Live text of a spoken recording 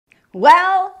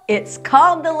Well, it's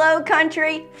called the Low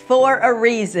Country for a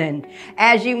reason.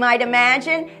 As you might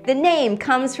imagine, the name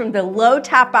comes from the low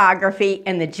topography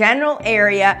in the general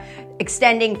area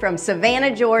extending from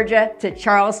Savannah, Georgia to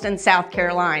Charleston, South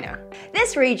Carolina.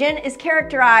 This region is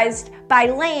characterized by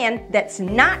land that's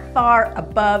not far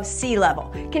above sea level,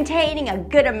 containing a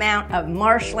good amount of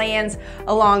marshlands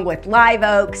along with live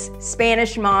oaks,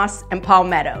 Spanish moss, and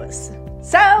palmettos.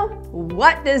 So,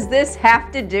 what does this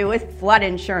have to do with flood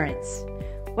insurance?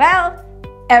 Well,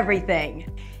 everything.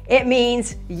 It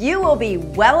means you will be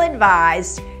well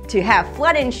advised to have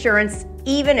flood insurance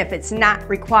even if it's not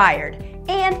required.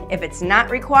 And if it's not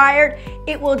required,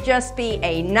 it will just be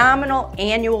a nominal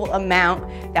annual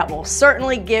amount that will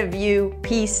certainly give you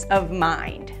peace of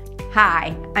mind.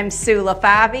 Hi, I'm Sue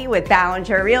LeFavi with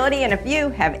Ballinger Realty, and if you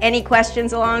have any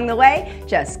questions along the way,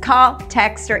 just call,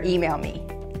 text, or email me.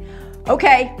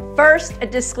 Okay, first a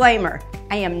disclaimer.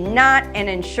 I am not an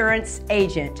insurance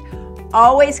agent.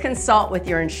 Always consult with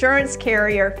your insurance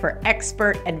carrier for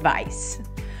expert advice.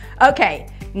 Okay,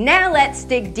 now let's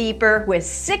dig deeper with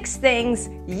 6 things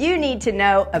you need to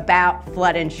know about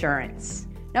flood insurance.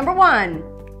 Number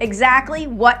 1, exactly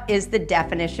what is the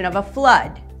definition of a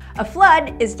flood? A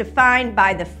flood is defined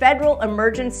by the Federal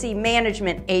Emergency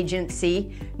Management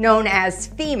Agency, known as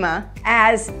FEMA,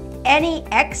 as any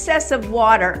excess of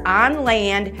water on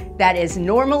land that is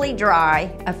normally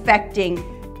dry, affecting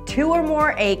 2 or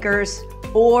more acres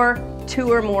or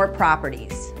 2 or more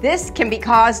properties. This can be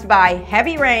caused by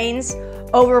heavy rains,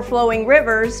 overflowing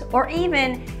rivers, or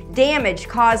even damage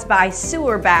caused by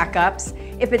sewer backups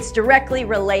if it's directly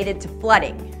related to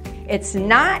flooding. It's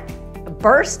not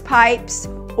burst pipes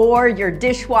or your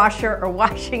dishwasher or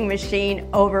washing machine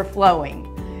overflowing.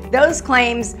 Those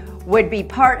claims would be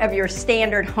part of your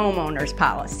standard homeowner's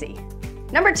policy.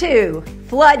 Number 2,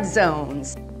 flood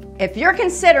zones. If you're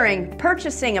considering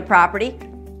purchasing a property,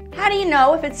 how do you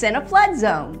know if it's in a flood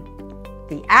zone?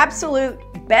 The absolute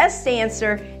best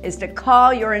answer is to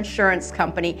call your insurance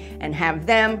company and have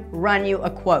them run you a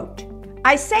quote.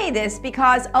 I say this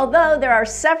because although there are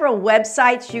several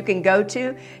websites you can go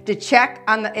to check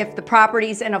on if the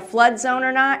property's in a flood zone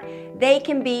or not, they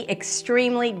can be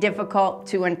extremely difficult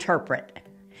to interpret.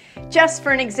 Just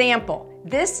for an example,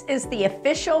 this is the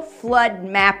official flood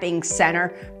mapping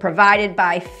center provided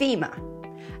by FEMA.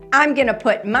 I'm going to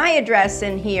put my address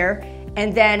in here,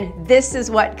 and then this is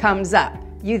what comes up.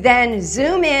 You then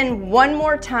zoom in one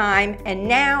more time, and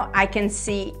now I can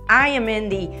see I am in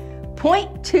the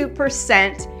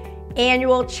 0.2%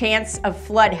 annual chance of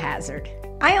flood hazard.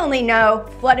 I only know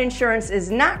flood insurance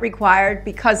is not required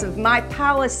because of my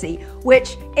policy,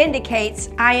 which indicates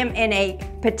I am in a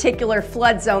particular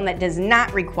flood zone that does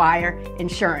not require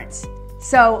insurance.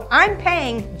 So I'm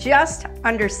paying just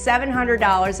under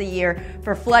 $700 a year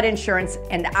for flood insurance,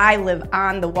 and I live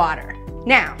on the water.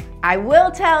 Now, I will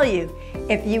tell you,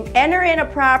 if you enter in a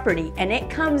property and it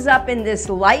comes up in this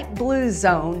light blue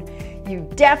zone, you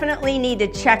definitely need to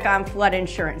check on flood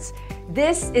insurance.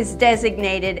 This is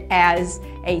designated as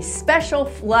a special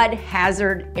flood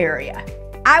hazard area.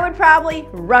 I would probably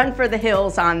run for the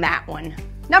hills on that one.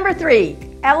 Number 3,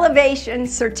 elevation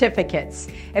certificates.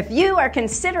 If you are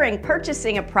considering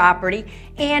purchasing a property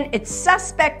and it's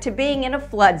suspect to being in a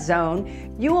flood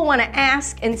zone, you will want to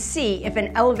ask and see if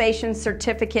an elevation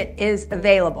certificate is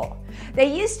available.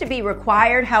 They used to be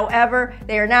required, however,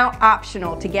 they are now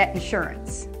optional to get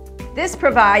insurance. This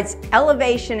provides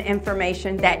elevation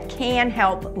information that can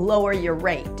help lower your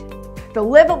rate. The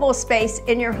livable space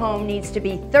in your home needs to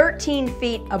be 13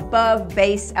 feet above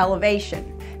base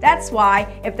elevation. That's why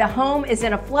if the home is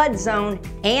in a flood zone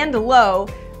and low,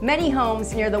 many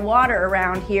homes near the water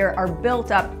around here are built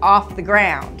up off the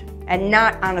ground and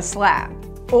not on a slab.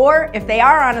 Or if they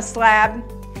are on a slab,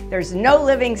 there's no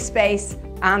living space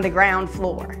on the ground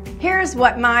floor. Here's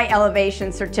what my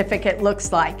elevation certificate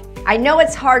looks like. I know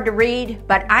it's hard to read,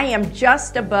 but I am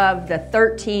just above the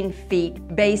 13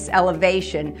 feet base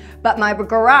elevation, but my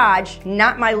garage,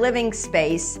 not my living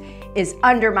space, is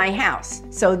under my house.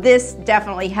 So this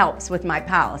definitely helps with my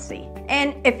policy.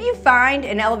 And if you find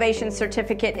an elevation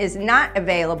certificate is not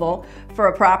available for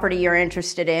a property you're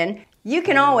interested in, you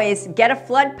can always get a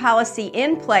flood policy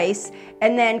in place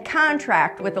and then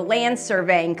contract with a land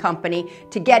surveying company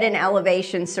to get an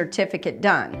elevation certificate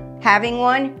done. Having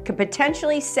one could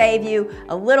potentially save you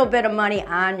a little bit of money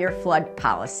on your flood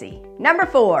policy. Number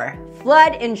 4,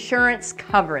 flood insurance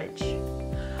coverage.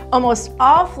 Almost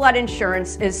all flood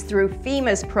insurance is through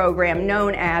FEMA's program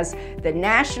known as the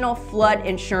National Flood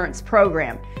Insurance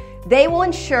Program. They will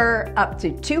insure up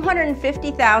to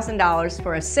 $250,000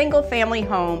 for a single family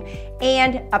home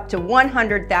and up to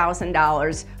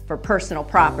 $100,000 for personal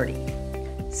property.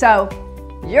 So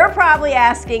you're probably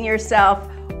asking yourself,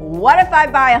 what if I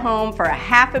buy a home for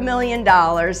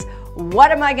 $500,000?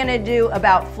 What am I going to do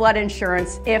about flood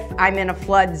insurance if I'm in a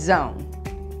flood zone?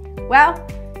 Well,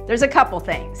 there's a couple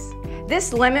things.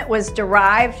 This limit was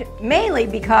derived mainly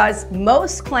because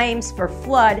most claims for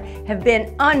flood have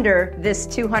been under this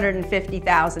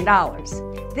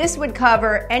 $250,000. This would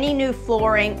cover any new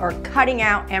flooring or cutting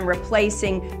out and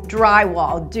replacing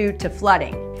drywall due to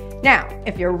flooding. Now,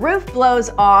 if your roof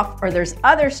blows off or there's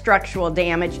other structural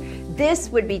damage, this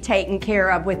would be taken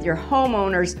care of with your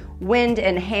homeowner's wind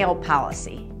and hail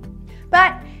policy.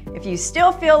 But if you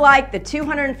still feel like the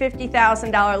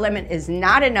 $250,000 limit is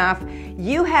not enough,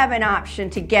 you have an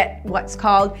option to get what's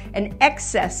called an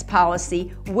excess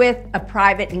policy with a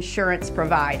private insurance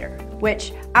provider,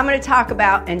 which I'm going to talk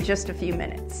about in just a few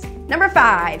minutes. Number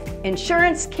 5,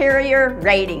 insurance carrier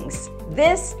ratings.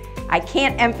 This, I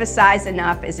can't emphasize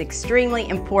enough, is extremely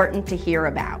important to hear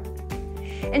about.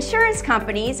 Insurance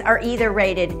companies are either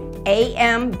rated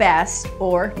AM Best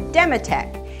or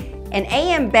Demotech. An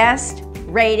AM Best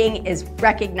rating is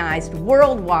recognized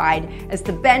worldwide as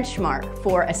the benchmark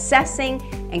for assessing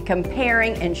and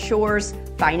comparing insurers'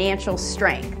 financial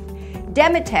strength.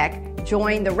 Demotech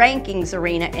joined the rankings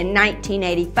arena in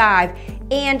 1985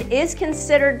 and is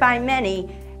considered by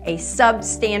many a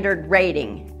substandard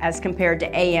rating as compared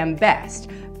to AM Best,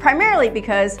 primarily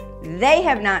because they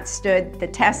have not stood the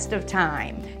test of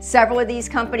time. Several of these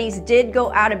companies did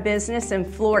go out of business in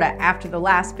Florida after the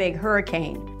last big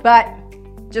hurricane, but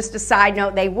just a side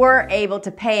note, they were able to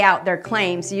pay out their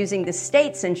claims using the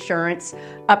state's insurance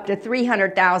up to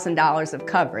 $300,000 of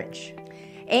coverage.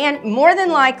 And more than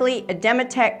likely, a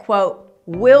Demotech quote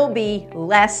will be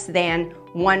less than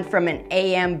one from an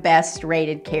AM Best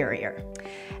rated carrier.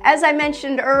 As I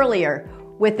mentioned earlier,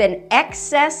 with an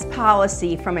excess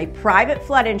policy from a private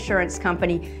flood insurance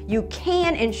company, you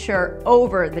can insure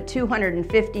over the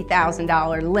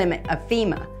 $250,000 limit of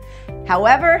FEMA.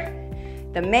 However,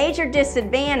 the major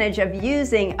disadvantage of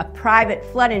using a private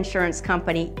flood insurance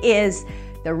company is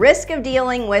the risk of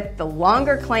dealing with the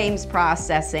longer claims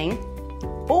processing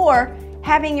or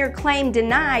having your claim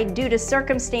denied due to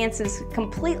circumstances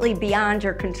completely beyond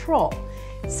your control,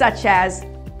 such as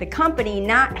the company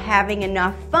not having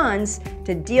enough funds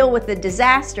to deal with the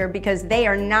disaster because they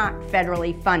are not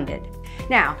federally funded.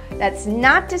 Now, that's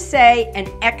not to say an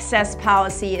excess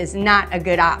policy is not a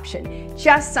good option,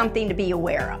 just something to be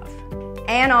aware of.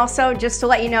 And also, just to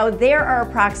let you know, there are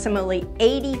approximately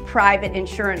 80 private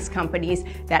insurance companies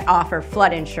that offer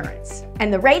flood insurance.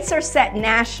 And the rates are set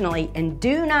nationally and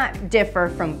do not differ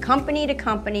from company to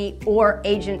company or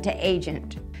agent to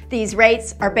agent. These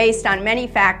rates are based on many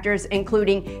factors,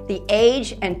 including the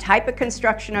age and type of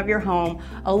construction of your home,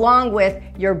 along with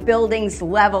your building's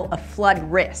level of flood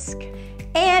risk.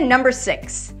 And number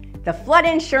 6, the flood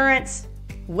insurance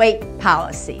wait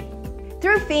policy.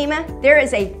 Through FEMA, there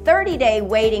is a 30-day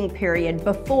waiting period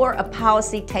before a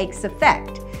policy takes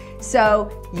effect.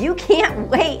 So you can't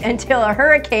wait until a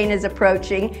hurricane is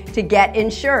approaching to get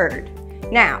insured.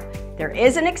 Now, there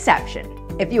is an exception.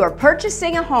 If you are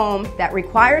purchasing a home that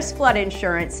requires flood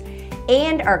insurance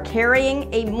and are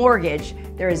carrying a mortgage,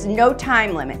 there is no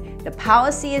time limit. The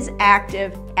policy is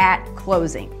active at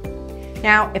closing.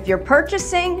 Now, if you're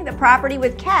purchasing the property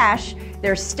with cash,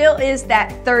 there still is that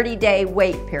 30-day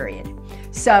wait period.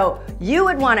 So you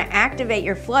would want to activate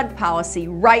your flood policy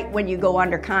right when you go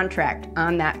under contract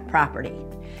on that property.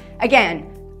 Again,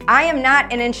 I am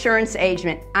not an insurance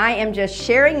agent. I am just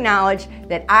sharing knowledge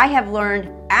that I have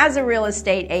learned as a real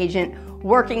estate agent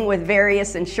working with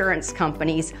various insurance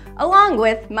companies, along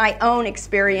with my own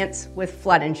experience with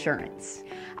flood insurance.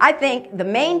 I think the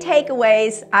main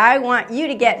takeaways I want you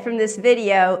to get from this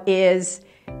video is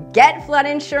get flood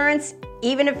insurance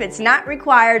even if it's not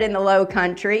required in the Low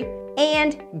Country,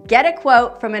 and get a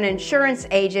quote from an insurance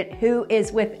agent who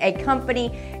is with a company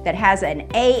that has an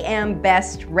AM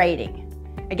Best rating.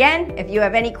 Again, if you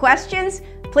have any questions,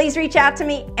 please reach out to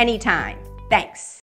me anytime. Thanks.